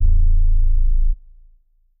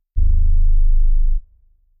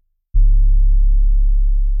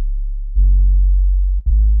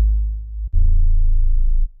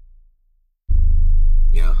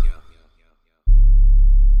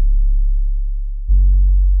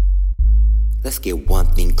let's get one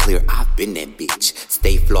thing clear, I've been that bitch.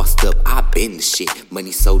 Stay flossed up, I've been the shit.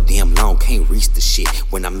 Money so damn long, can't reach the shit.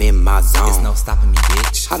 When I'm in my zone, there's no stopping me,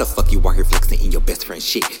 bitch. How the fuck you out here flexing in your best friend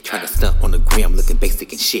shit? Trying to stunt on the gram, looking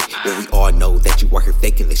basic and shit. When we all know that you out here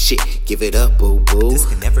faking the shit. Give it up, boo boo. This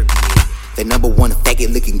can never be it. The number one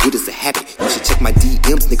faggot looking good is a habit. You should check my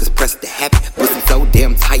DMs, niggas press the habit. Pussy so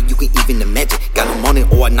damn tight, you can even imagine. Got him on it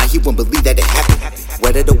all night, he won't believe that it happened.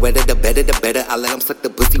 Wetter the wetter, the better the better. I let him suck the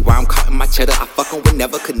pussy while I'm cutting my cheddar. I fuck him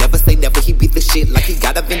whenever, could never say never. He beat the shit like he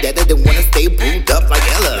got a vendetta. Then wanna stay booed up like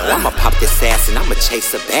Ella. Yo, I'ma pop this ass and I'ma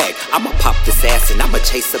chase a bag. I'ma pop this ass and I'ma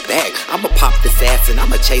chase a bag. I'ma pop this ass and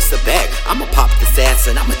I'ma chase a bag. I'ma pop this ass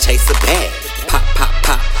and I'ma chase a bag. Pop, pop,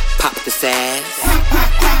 pop, pop this ass. Pop,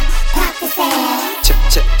 pop, pop, pop this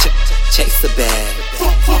ass. Chase a bag.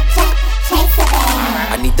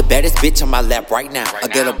 I need the baddest bitch on my lap right now. I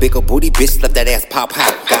got a bigger booty bitch, let that ass pop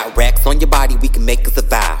high. Got racks on your body, we can make it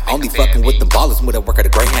survive. Only fucking with the ballers with a work at a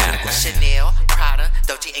Greyhound. Chanel, Prada,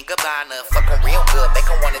 Dolce & Gabbana. Fucking real good, make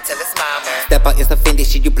her wanna tell his mama. Step out, it's offended,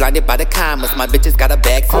 shit, you blinded by the commas. My bitches got a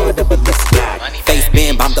bag full of the face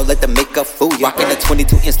band bomb, don't let the makeup fool you. Rockin' a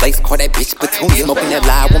 22-inch lace, call that bitch Petunia. Smoking that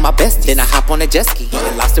loud with my bestie, then I hop on a jet ski.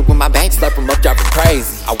 Eating lobster with my baby, slurp 'em up, driving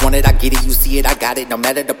crazy. I want it, I get it, you see it, I got it, no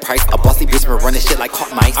matter the price. A bossy bitch been running shit like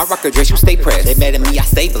hot mice. I rock a dress, you stay pressed. They mad at me, I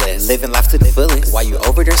stay blessed. Living life to the fullest, while you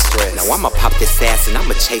over there stressed. Now I'ma pop this ass and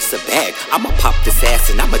I'ma chase a bag. I'ma pop this ass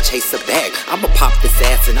and I'ma chase a bag. I'ma pop this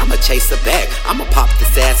ass and I'ma chase a bag. I'ma pop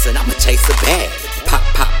this ass and I'ma chase a bag. Pop,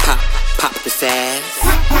 pop, pop, pop this ass.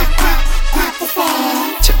 Pop, pop, pop, pop this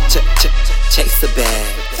ass. Chase a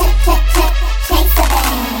bag. Chase a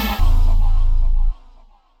bag.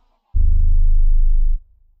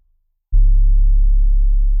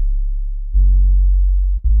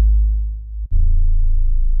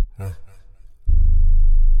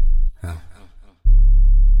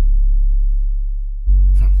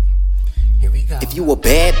 If you a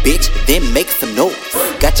bad bitch, then make some noise.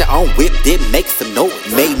 Got your own whip, then make some noise.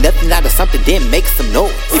 Made nothing out of something, then make some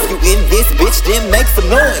noise. If you in this bitch, then make some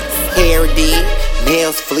noise. Hair did,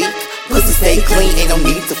 nails fleek, pussy stay clean, ain't no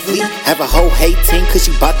need to flee. Have a whole hating cause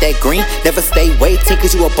you bought that green. Never stay waiting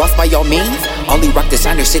cause you a boss by your means. Only rock the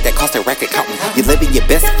shiner shit that cost a rack accountant. You living your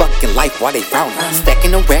best fucking life while they frowning.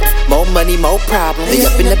 Stacking the racks, more money, more problems. They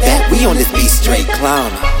up in the back, we on this beat straight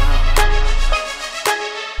clowning.